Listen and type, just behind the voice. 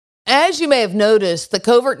As you may have noticed, the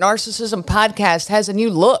Covert Narcissism podcast has a new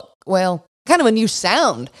look. Well, kind of a new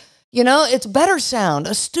sound. You know, it's better sound,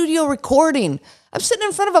 a studio recording. I'm sitting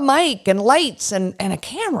in front of a mic and lights and a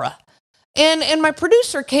camera. And my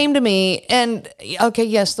producer came to me and, okay,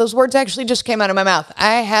 yes, those words actually just came out of my mouth.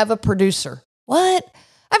 I have a producer. What?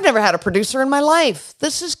 I've never had a producer in my life.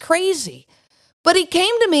 This is crazy. But he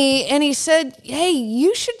came to me and he said, hey,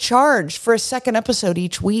 you should charge for a second episode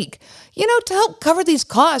each week, you know, to help cover these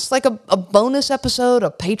costs, like a bonus episode, a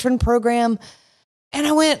patron program. And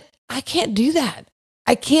I went, I can't do that.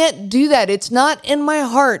 I can't do that. It's not in my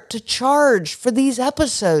heart to charge for these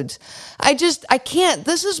episodes. I can't.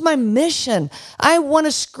 This is my mission. I want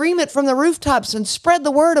to scream it from the rooftops and spread the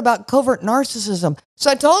word about covert narcissism. So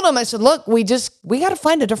I told him, I said, look, we got to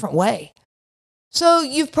find a different way. So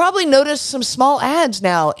you've probably noticed some small ads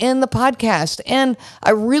now in the podcast, and I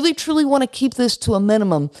really, truly want to keep this to a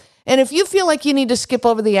minimum. And if you feel like you need to skip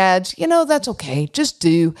over the ads, you know, that's okay. Just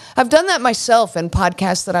do. I've done that myself in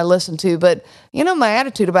podcasts that I listen to, but, you know, my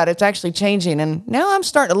attitude about it's actually changing, and now I'm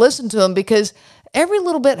starting to listen to them because every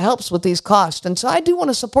little bit helps with these costs. And so I do want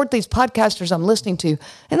to support these podcasters I'm listening to,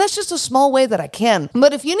 and that's just a small way that I can.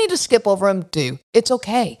 But if you need to skip over them, do. It's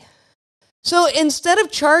okay. So instead of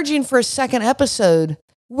charging for a second episode,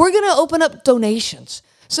 we're going to open up donations.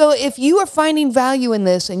 So if you are finding value in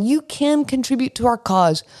this and you can contribute to our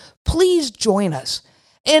cause, please join us.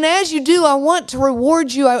 And as you do, I want to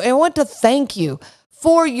reward you. I want to thank you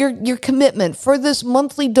for your commitment, for this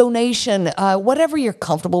monthly donation, whatever you're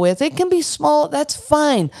comfortable with. It can be small, that's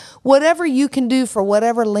fine. Whatever you can do for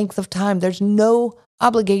whatever length of time, there's no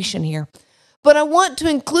obligation here. But I want to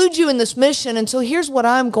include you in this mission, and so here's what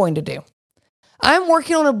I'm going to do. I'm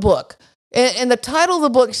working on a book, and the title of the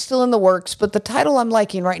book is still in the works, but the title I'm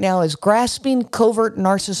liking right now is Grasping Covert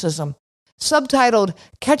Narcissism, subtitled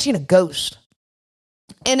Catching a Ghost.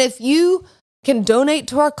 And if you can donate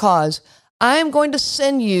to our cause, I'm going to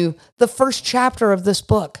send you the first chapter of this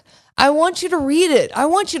book. I want you to read it. I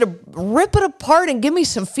want you to rip it apart and give me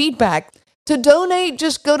some feedback. To donate,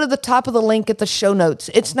 just go to the top of the link at the show notes.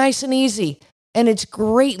 It's nice and easy, and it's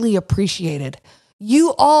greatly appreciated.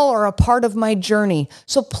 You all are a part of my journey,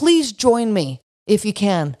 so please join me if you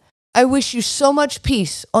can. I wish you so much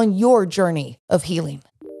peace on your journey of healing.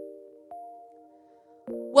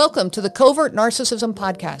 Welcome to the Covert Narcissism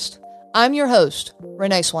Podcast. I'm your host,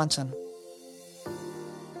 Renee Swanson.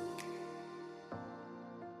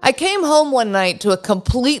 I came home one night to a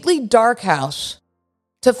completely dark house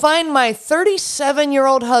to find my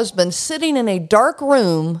 37-year-old husband sitting in a dark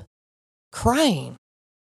room crying.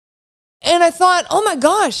 And I thought, oh my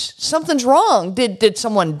gosh, something's wrong. Did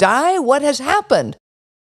someone die? What has happened?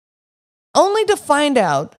 Only to find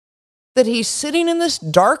out that he's sitting in this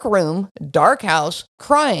dark room, dark house,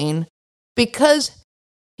 crying because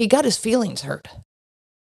he got his feelings hurt.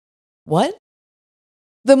 What?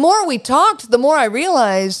 The more we talked, the more I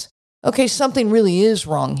realized, okay, something really is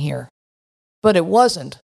wrong here. But it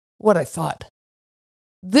wasn't what I thought.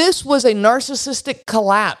 This was a narcissistic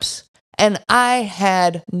collapse. And I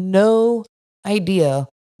had no idea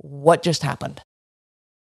what just happened.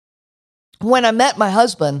 When I met my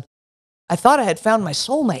husband, I thought I had found my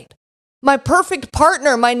soulmate, my perfect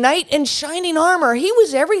partner, my knight in shining armor. He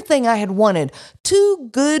was everything I had wanted. Too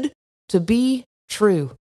good to be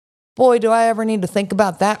true. Boy, do I ever need to think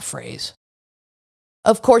about that phrase.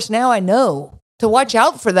 Of course, now I know to watch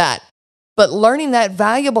out for that. But learning that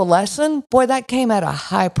valuable lesson, boy, that came at a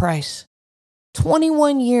high price.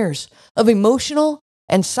 21 years of emotional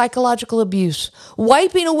and psychological abuse,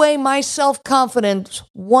 wiping away my self-confidence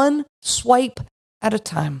one swipe at a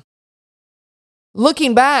time.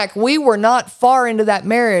 Looking back, we were not far into that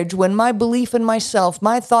marriage when my belief in myself,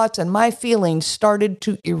 my thoughts, and my feelings started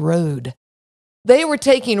to erode. They were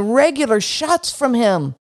taking regular shots from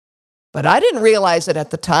him. But I didn't realize it at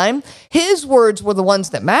the time. His words were the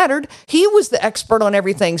ones that mattered. He was the expert on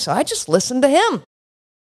everything, so I just listened to him.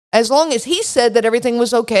 As long as he said that everything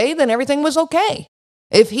was okay, then everything was okay.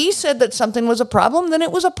 If he said that something was a problem, then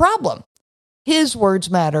it was a problem. His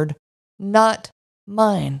words mattered, not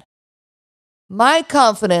mine. My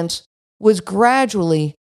confidence was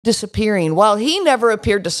gradually disappearing. While he never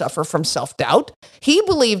appeared to suffer from self-doubt, he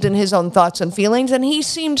believed in his own thoughts and feelings, and he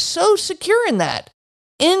seemed so secure in that.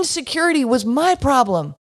 Insecurity was my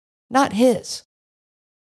problem, not his.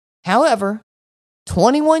 However,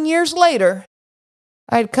 21 years later,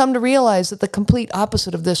 I had come to realize that the complete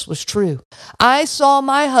opposite of this was true. I saw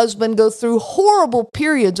my husband go through horrible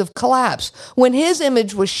periods of collapse when his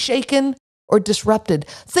image was shaken or disrupted.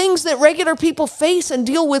 Things that regular people face and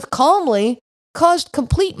deal with calmly caused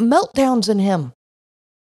complete meltdowns in him.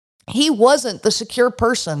 He wasn't the secure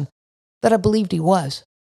person that I believed he was.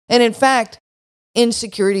 And in fact,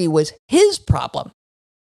 insecurity was his problem,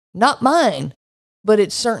 not mine, but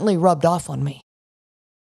it certainly rubbed off on me.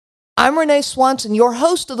 I'm Renee Swanson, your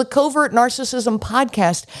host of the Covert Narcissism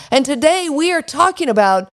podcast, and today we are talking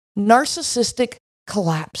about narcissistic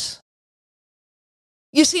collapse.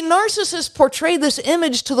 You see, narcissists portray this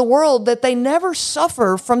image to the world that they never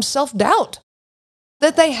suffer from self-doubt,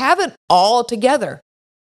 that they have it all together,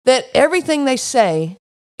 that everything they say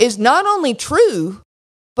is not only true,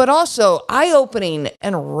 but also eye-opening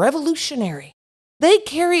and revolutionary. They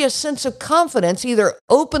carry a sense of confidence either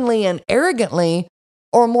openly and arrogantly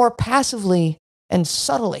or more passively and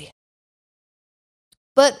subtly.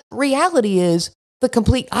 But reality is the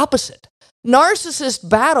complete opposite. Narcissists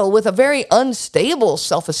battle with a very unstable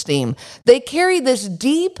self-esteem. They carry this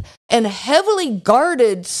deep and heavily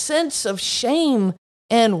guarded sense of shame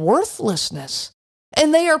and worthlessness.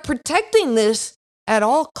 And they are protecting this at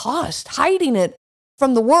all costs, hiding it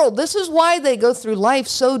from the world. This is why they go through life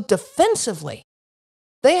so defensively.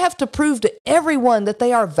 They have to prove to everyone that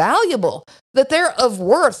they are valuable, that they're of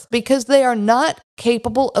worth, because they are not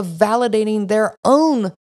capable of validating their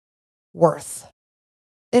own worth.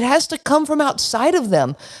 It has to come from outside of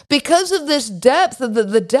them. Because of this depth,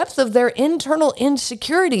 the depth of their internal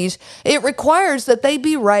insecurities, it requires that they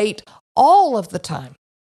be right all of the time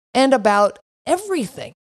and about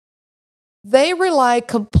everything. They rely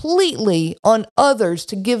completely on others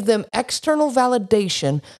to give them external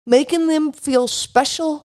validation, making them feel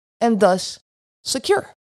special and thus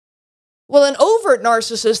secure. Well, an overt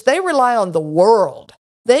narcissist, they rely on the world.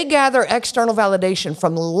 They gather external validation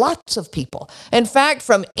from lots of people. In fact,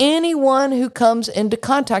 from anyone who comes into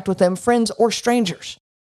contact with them, friends or strangers.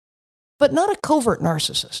 But not a covert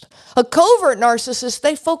narcissist. A covert narcissist,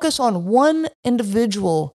 they focus on one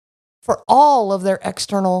individual for all of their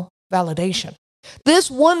external validation. This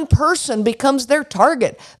one person becomes their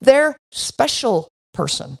target, their special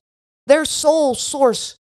person, their sole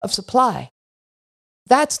source of supply.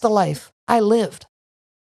 That's the life I lived.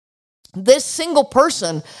 This single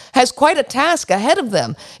person has quite a task ahead of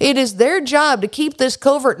them. It is their job to keep this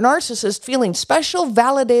covert narcissist feeling special,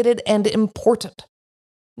 validated, and important.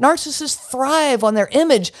 Narcissists thrive on their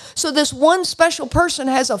image, so this one special person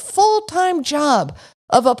has a full-time job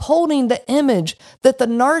of upholding the image that the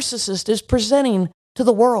narcissist is presenting to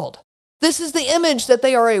the world. This is the image that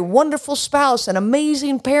they are a wonderful spouse, an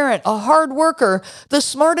amazing parent, a hard worker, the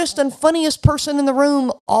smartest and funniest person in the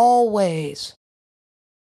room, always.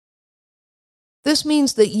 This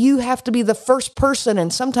means that you have to be the first person,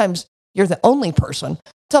 and sometimes you're the only person,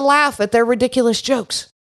 to laugh at their ridiculous jokes.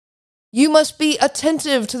 You must be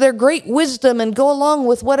attentive to their great wisdom and go along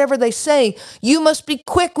with whatever they say. You must be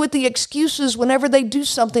quick with the excuses whenever they do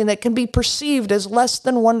something that can be perceived as less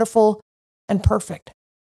than wonderful and perfect.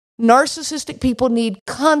 Narcissistic people need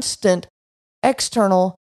constant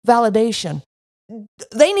external validation.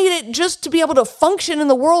 They need it just to be able to function in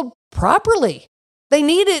the world properly. They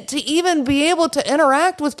need it to even be able to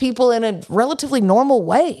interact with people in a relatively normal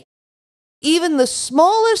way. Even the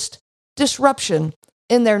smallest disruption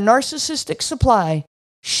in their narcissistic supply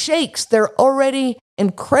shakes their already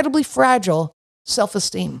incredibly fragile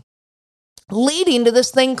self-esteem, leading to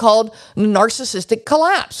this thing called narcissistic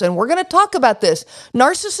collapse. And we're going to talk about this.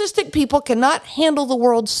 Narcissistic people cannot handle the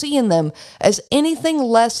world seeing them as anything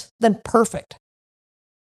less than perfect.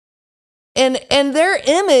 And their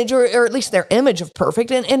image, or at least their image of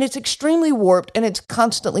perfect, and it's extremely warped and it's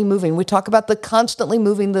constantly moving. We talk about the constantly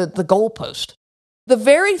moving the goalpost. The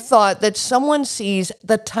very thought that someone sees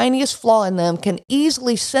the tiniest flaw in them can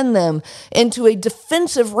easily send them into a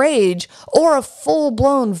defensive rage or a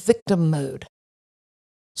full-blown victim mode.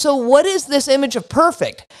 So what is this image of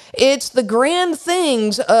perfect? It's the grand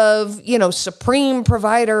things of, supreme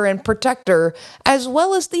provider and protector, as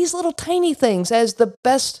well as these little tiny things as the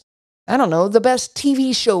best the best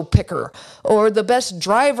TV show picker or the best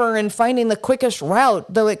driver in finding the quickest route,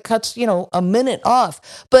 though it cuts, a minute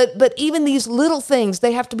off. But even these little things,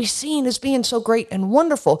 they have to be seen as being so great and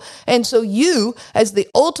wonderful. And so you, as the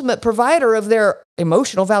ultimate provider of their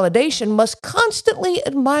emotional validation, must constantly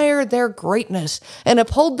admire their greatness and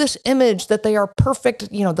uphold this image that they are perfect,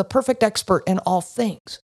 the perfect expert in all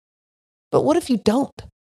things. But what if you don't?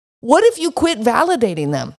 What if you quit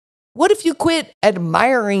validating them? What if you quit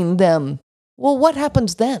admiring them? Well, what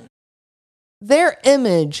happens then? Their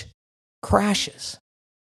image crashes.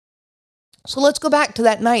 So let's go back to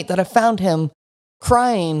that night that I found him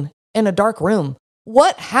crying in a dark room.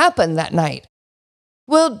 What happened that night?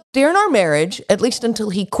 Well, during our marriage, at least until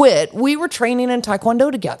he quit, we were training in Taekwondo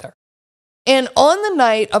together. And on the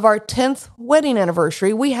night of our 10th wedding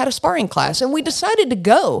anniversary, we had a sparring class and we decided to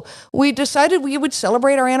go. We decided we would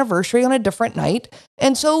celebrate our anniversary on a different night.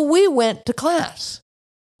 And so we went to class.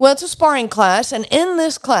 Well, it's a sparring class. And in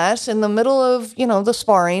this class, in the middle of, the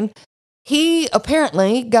sparring, he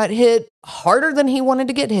apparently got hit harder than he wanted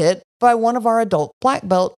to get hit by one of our adult black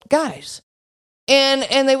belt guys.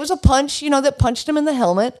 And there was a punch, that punched him in the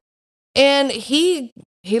helmet. And he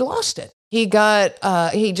lost it. He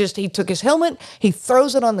took his helmet, he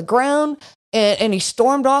throws it on the ground, and he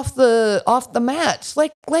stormed off the mats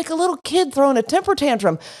like a little kid throwing a temper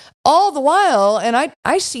tantrum. All the while, and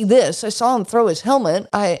I see this, I saw him throw his helmet,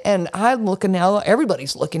 I'm looking now,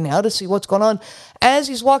 everybody's looking now to see what's going on. As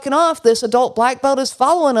he's walking off, this adult black belt is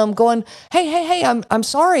following him, going, hey, I'm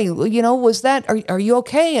sorry, was that, are you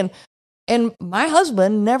okay? And my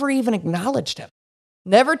husband never even acknowledged him.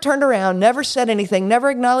 Never turned around, never said anything, never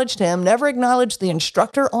acknowledged him, never acknowledged the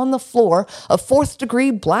instructor on the floor, a 4th degree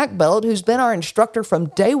black belt who's been our instructor from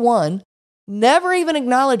day one, never even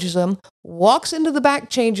acknowledges him, walks into the back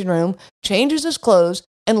changing room, changes his clothes,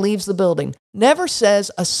 and leaves the building. Never says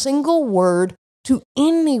a single word to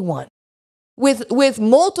anyone. With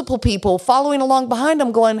multiple people following along behind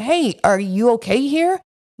him going, hey, are you okay here?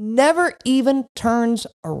 Never even turns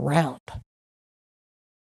around.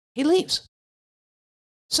 He leaves.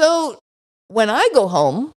 So when I go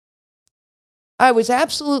home, I was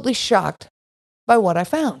absolutely shocked by what I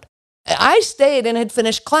found. I stayed and had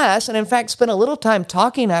finished class and in fact spent a little time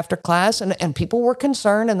talking after class and people were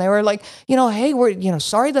concerned and they were like, hey, we're,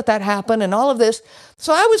 sorry that happened and all of this.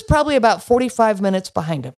 So I was probably about 45 minutes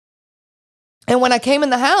behind him. And when I came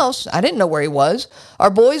in the house, I didn't know where he was. Our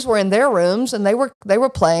boys were in their rooms and they were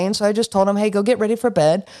playing. So I just told them, hey, go get ready for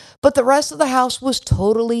bed. But the rest of the house was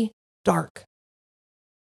totally dark.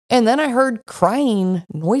 And then I heard crying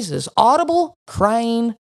noises, audible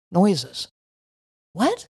crying noises.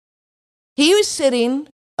 What? He was sitting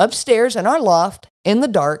upstairs in our loft in the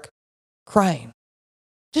dark, crying.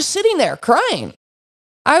 Just sitting there, crying.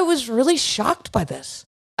 I was really shocked by this.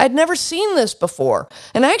 I'd never seen this before.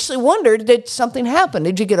 And I actually wondered, did something happen?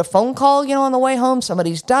 Did you get a phone call, on the way home?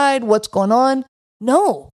 Somebody's died. What's going on?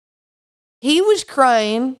 No. He was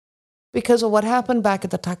crying because of what happened back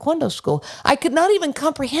at the Taekwondo school. I could not even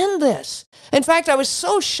comprehend this. In fact, I was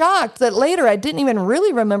so shocked that later I didn't even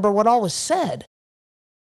really remember what all was said.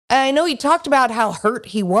 And I know he talked about how hurt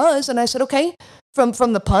he was, and I said, okay, from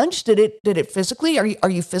the punch, did it physically, are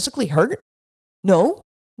you physically hurt? No,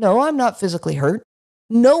 I'm not physically hurt.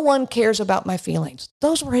 No one cares about my feelings.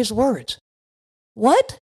 Those were his words.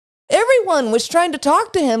 What? Everyone was trying to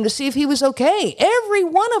talk to him to see if he was okay. Every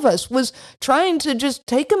one of us was trying to just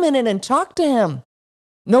take a minute and talk to him.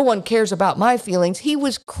 No one cares about my feelings. He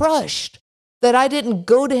was crushed that I didn't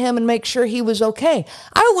go to him and make sure he was okay.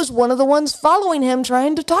 I was one of the ones following him,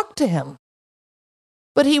 trying to talk to him.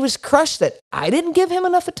 But he was crushed that I didn't give him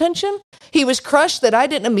enough attention. He was crushed that I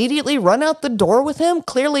didn't immediately run out the door with him.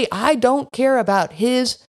 Clearly, I don't care about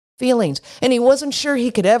his feelings. And he wasn't sure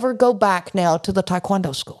he could ever go back now to the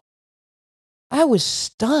Taekwondo school. I was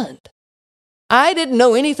stunned. I didn't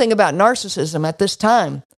know anything about narcissism at this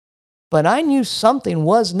time, but I knew something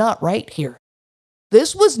was not right here.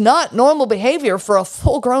 This was not normal behavior for a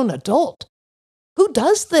full-grown adult. Who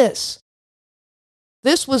does this?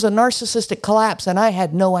 This was a narcissistic collapse, and I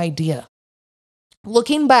had no idea.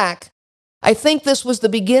 Looking back, I think this was the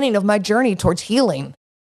beginning of my journey towards healing.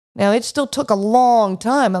 Now, it still took a long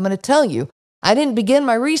time, I'm going to tell you. I didn't begin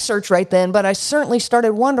my research right then, but I certainly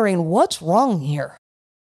started wondering, what's wrong here?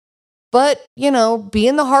 But,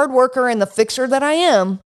 being the hard worker and the fixer that I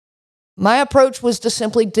am, my approach was to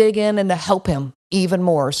simply dig in and to help him even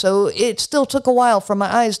more. So it still took a while for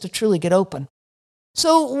my eyes to truly get open.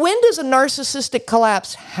 So when does a narcissistic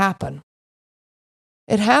collapse happen?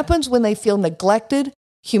 It happens when they feel neglected,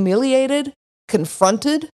 humiliated,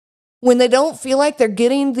 confronted, when they don't feel like they're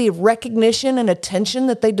getting the recognition and attention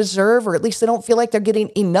that they deserve, or at least they don't feel like they're getting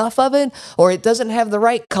enough of it, or it doesn't have the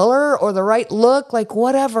right color or the right look, like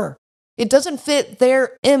whatever. It doesn't fit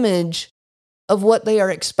their image of what they are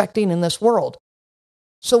expecting in this world.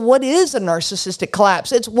 So what is a narcissistic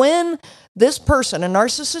collapse? It's when this person, a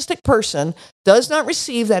narcissistic person, does not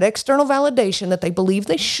receive that external validation that they believe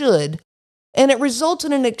they should, and it results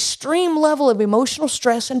in an extreme level of emotional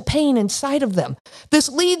stress and pain inside of them. This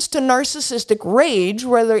leads to narcissistic rage,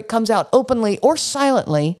 whether it comes out openly or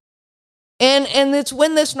silently. And it's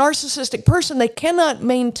when this narcissistic person, they cannot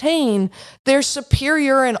maintain their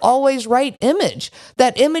superior and always right image.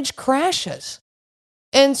 That image crashes.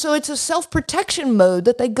 And so it's a self-protection mode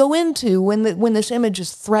that they go into when this image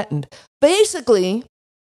is threatened. Basically,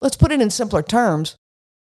 let's put it in simpler terms,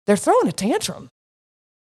 they're throwing a tantrum.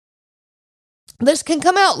 This can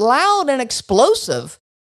come out loud and explosive,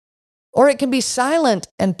 or it can be silent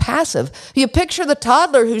and passive. You picture the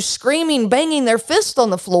toddler who's screaming, banging their fist on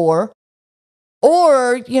the floor,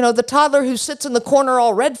 or, the toddler who sits in the corner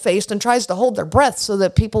all red-faced and tries to hold their breath so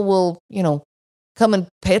that people will, come and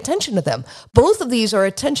pay attention to them. Both of these are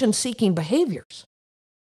attention-seeking behaviors.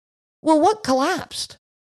 Well, what collapsed?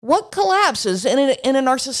 What collapses in a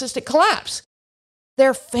narcissistic collapse?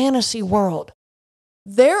 Their fantasy world.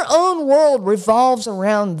 Their own world revolves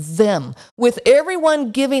around them, with everyone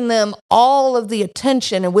giving them all of the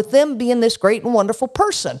attention and with them being this great and wonderful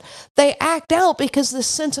person. They act out because this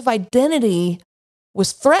sense of identity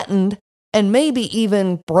was threatened and maybe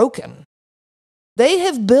even broken. They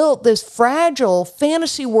have built this fragile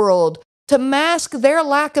fantasy world to mask their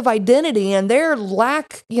lack of identity and their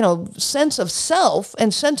lack, sense of self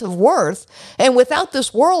and sense of worth. And without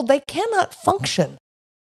this world, they cannot function.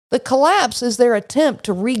 The collapse is their attempt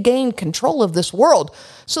to regain control of this world.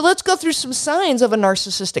 So let's go through some signs of a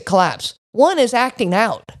narcissistic collapse. One is acting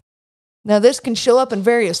out. Now, this can show up in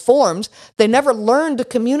various forms. They never learn to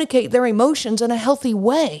communicate their emotions in a healthy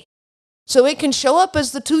way. So it can show up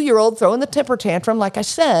as the 2-year-old throwing the temper tantrum, like I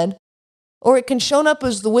said, or it can show up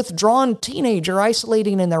as the withdrawn teenager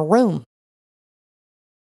isolating in their room.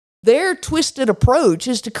 Their twisted approach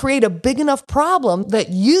is to create a big enough problem that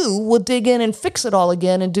you will dig in and fix it all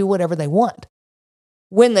again and do whatever they want.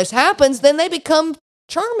 When this happens, then they become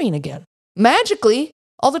charming again. Magically,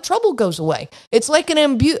 all the trouble goes away. It's like an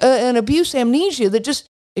abuse amnesia that just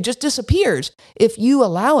disappears if you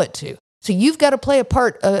allow it to. So you've got to play a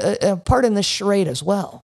part in this charade as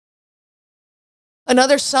well.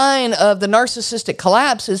 Another sign of the narcissistic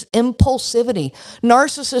collapse is impulsivity.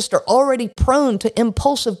 Narcissists are already prone to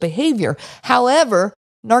impulsive behavior. However,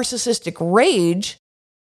 narcissistic rage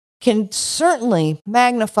can certainly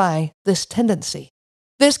magnify this tendency.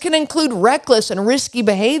 This can include reckless and risky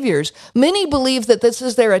behaviors. Many believe that this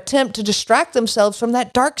is their attempt to distract themselves from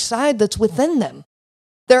that dark side that's within them.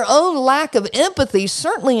 Their own lack of empathy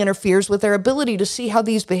certainly interferes with their ability to see how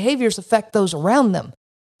these behaviors affect those around them,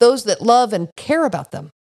 those that love and care about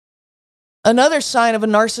them. Another sign of a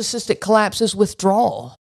narcissistic collapse is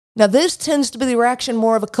withdrawal. Now, this tends to be the reaction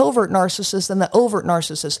more of a covert narcissist than the overt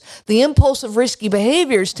narcissist. The impulsive, risky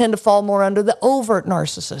behaviors tend to fall more under the overt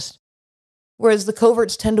narcissist, whereas the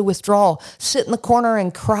coverts tend to withdraw, sit in the corner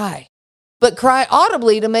and cry, but cry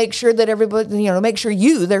audibly to make sure that everybody, make sure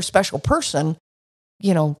you, their special person,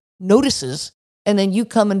 notices, and then you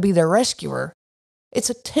come and be their rescuer. It's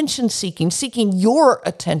attention seeking your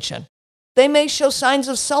attention. They may show signs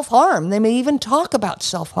of self-harm. They may even talk about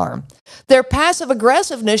self-harm. Their passive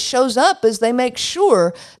aggressiveness shows up as they make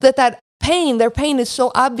sure that their pain is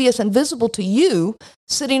so obvious and visible to you,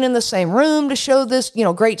 sitting in the same room to show this,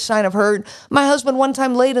 great sign of hurt. My husband one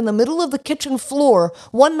time laid in the middle of the kitchen floor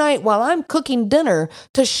one night while I'm cooking dinner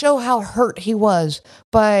to show how hurt he was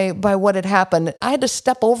by what had happened. I had to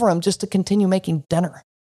step over him just to continue making dinner.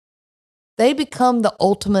 They become the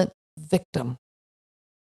ultimate victim.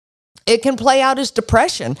 It can play out as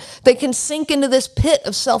depression. They can sink into this pit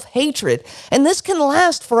of self-hatred. And this can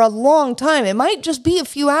last for a long time. It might just be a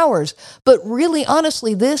few hours, but really,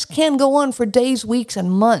 honestly, this can go on for days, weeks,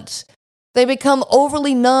 and months. They become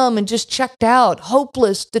overly numb and just checked out,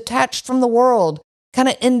 hopeless, detached from the world, kind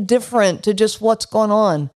of indifferent to just what's going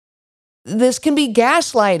on. This can be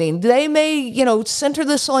gaslighting. They may, center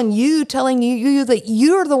this on you, telling you that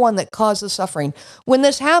you're the one that caused the suffering. When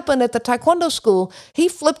this happened at the Taekwondo school, he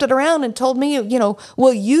flipped it around and told me,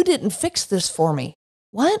 well, you didn't fix this for me.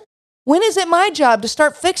 What? When is it my job to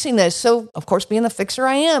start fixing this? So, of course, being the fixer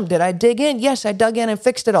I am, did I dig in? Yes, I dug in and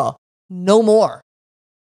fixed it all. No more.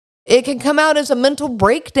 It can come out as a mental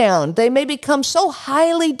breakdown. They may become so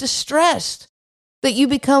highly distressed that you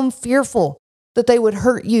become fearful that they would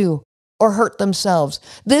hurt you or hurt themselves.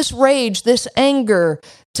 This rage, this anger,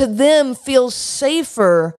 to them feels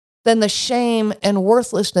safer than the shame and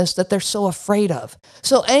worthlessness that they're so afraid of.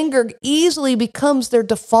 So anger easily becomes their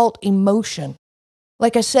default emotion.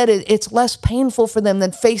 Like I said, it's less painful for them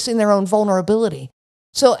than facing their own vulnerability.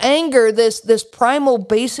 So anger, this primal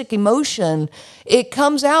basic emotion, it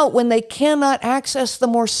comes out when they cannot access the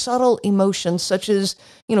more subtle emotions such as,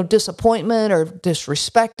 disappointment or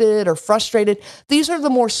disrespected or frustrated. These are the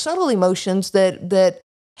more subtle emotions that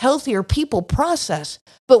healthier people process.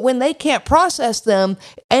 But when they can't process them,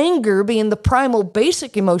 anger, being the primal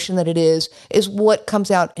basic emotion that it is what comes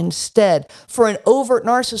out instead. For an overt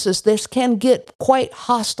narcissist, this can get quite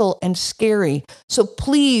hostile and scary. So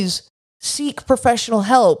please seek professional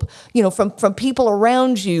help, from people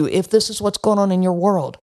around you if this is what's going on in your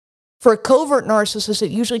world. For a covert narcissist, it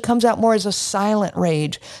usually comes out more as a silent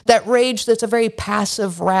rage. That rage that's a very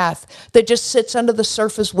passive wrath that just sits under the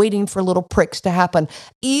surface waiting for little pricks to happen.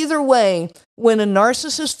 Either way, when a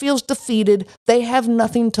narcissist feels defeated, they have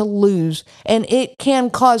nothing to lose, and it can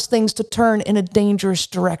cause things to turn in a dangerous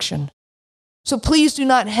direction. So please do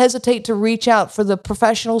not hesitate to reach out for the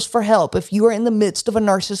professionals for help if you are in the midst of a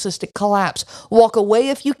narcissistic collapse. Walk away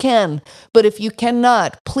if you can, but if you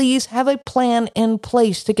cannot, please have a plan in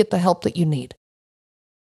place to get the help that you need.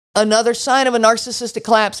 Another sign of a narcissistic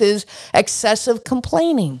collapse is excessive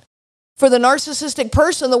complaining. For the narcissistic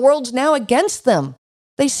person, the world's now against them.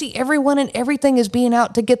 They see everyone and everything as being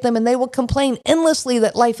out to get them, and they will complain endlessly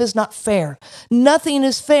that life is not fair. Nothing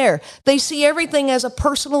is fair. They see everything as a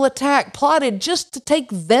personal attack plotted just to take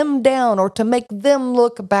them down or to make them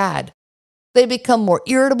look bad. They become more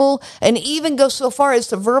irritable and even go so far as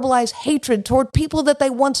to verbalize hatred toward people that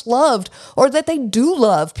they once loved or that they do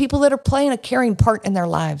love, people that are playing a caring part in their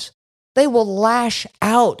lives. They will lash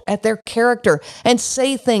out at their character and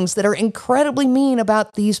say things that are incredibly mean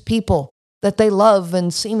about these people that they love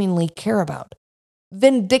and seemingly care about.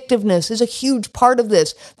 Vindictiveness is a huge part of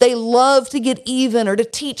this. They love to get even or to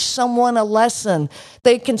teach someone a lesson.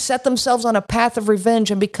 They can set themselves on a path of revenge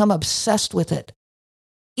and become obsessed with it.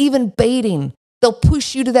 Even baiting. They'll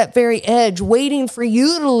push you to that very edge, waiting for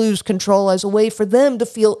you to lose control as a way for them to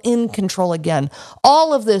feel in control again.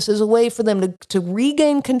 All of this is a way for them to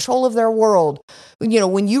regain control of their world.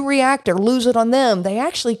 When you react or lose it on them, they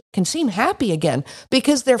actually can seem happy again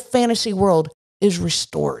because their fantasy world is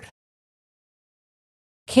restored.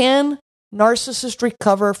 Can narcissists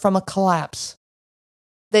recover from a collapse?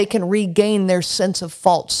 They can regain their sense of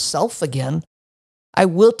false self again. I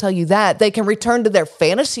will tell you that. They can return to their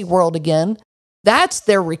fantasy world again. That's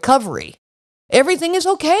their recovery. Everything is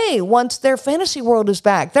okay once their fantasy world is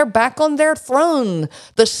back. They're back on their throne,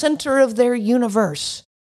 the center of their universe.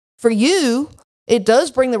 For you, it does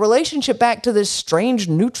bring the relationship back to this strange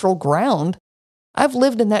neutral ground. I've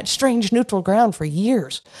lived in that strange neutral ground for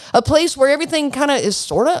years. A place where everything kind of is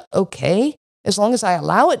sort of okay, as long as I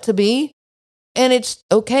allow it to be. And it's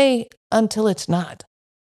okay until it's not.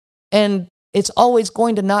 And it's always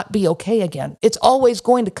going to not be okay again. It's always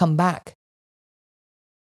going to come back.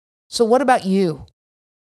 So what about you?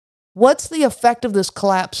 What's the effect of this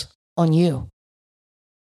collapse on you?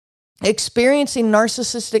 Experiencing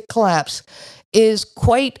narcissistic collapse is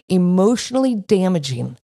quite emotionally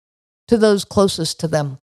damaging to those closest to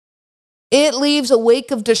them. It leaves a wake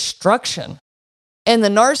of destruction, and the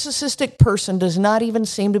narcissistic person does not even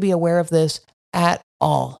seem to be aware of this at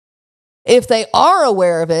all. If they are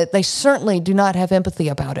aware of it, they certainly do not have empathy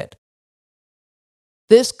about it.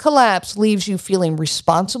 This collapse leaves you feeling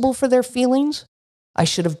responsible for their feelings. I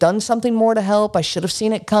should have done something more to help. I should have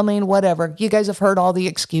seen it coming, whatever. You guys have heard all the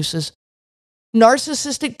excuses.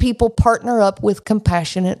 Narcissistic people partner up with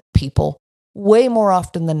compassionate people way more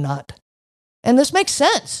often than not. And this makes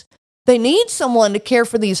sense. They need someone to care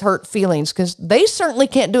for these hurt feelings because they certainly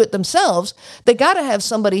can't do it themselves. They got to have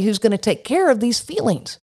somebody who's going to take care of these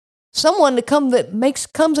feelings. Someone to comes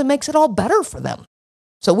and makes it all better for them.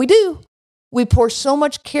 So we do. We pour so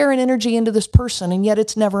much care and energy into this person, and yet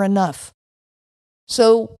it's never enough.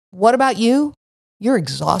 So what about you? You're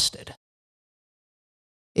exhausted.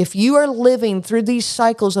 If you are living through these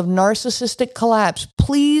cycles of narcissistic collapse,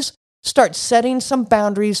 please start setting some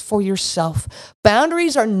boundaries for yourself.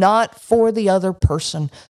 Boundaries are not for the other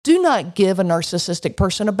person. Do not give a narcissistic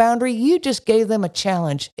person a boundary. You just gave them a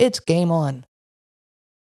challenge. It's game on.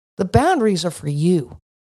 The boundaries are for you.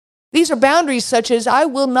 These are boundaries such as I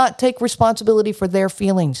will not take responsibility for their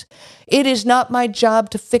feelings. It is not my job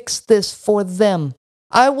to fix this for them.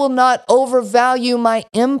 I will not overvalue my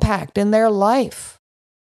impact in their life.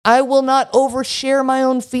 I will not overshare my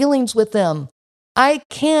own feelings with them. I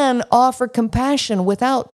can offer compassion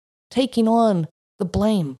without taking on the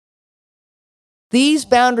blame. These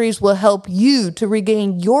boundaries will help you to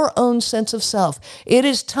regain your own sense of self. It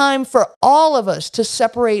is time for all of us to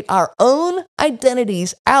separate our own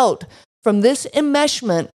identities out from this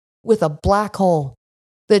enmeshment with a black hole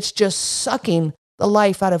that's just sucking the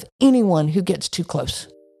life out of anyone who gets too close.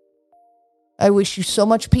 I wish you so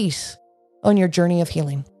much peace on your journey of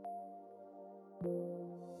healing.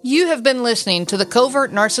 You have been listening to the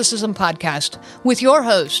Covert Narcissism Podcast with your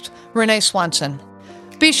host, Renee Swanson.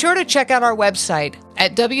 Be sure to check out our website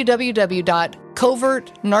at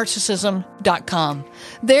www.covertnarcissism.com.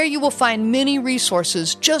 There you will find many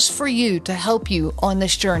resources just for you to help you on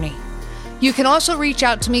this journey. You can also reach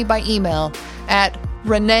out to me by email at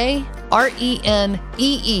Renee,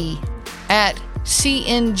 RENEE,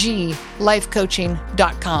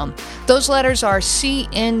 cnglifecoaching.com. Those letters are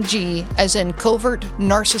CNG, as in Covert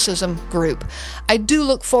Narcissism Group. I do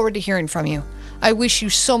look forward to hearing from you. I wish you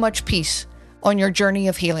so much peace on your journey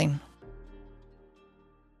of healing.